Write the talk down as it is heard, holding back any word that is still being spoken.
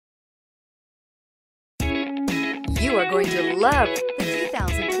You are going to love the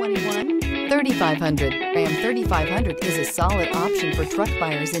 2021 3500. Ram 3500 is a solid option for truck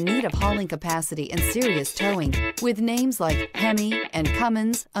buyers in need of hauling capacity and serious towing. With names like Hemi and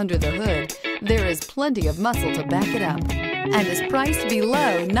Cummins under the hood, there is plenty of muscle to back it up, and is priced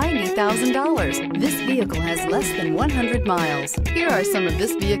below $90,000. This vehicle has less than 100 miles. Here are some of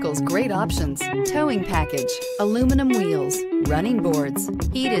this vehicle's great options: towing package, aluminum wheels, running boards,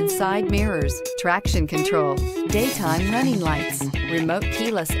 heated side mirrors, traction control, daytime running lights, remote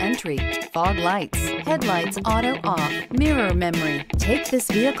keyless entry, fog lights, headlights auto off, mirror memory. Take this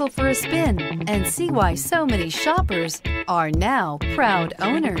vehicle for a spin and see why so many shoppers are now proud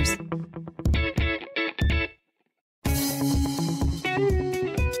owners.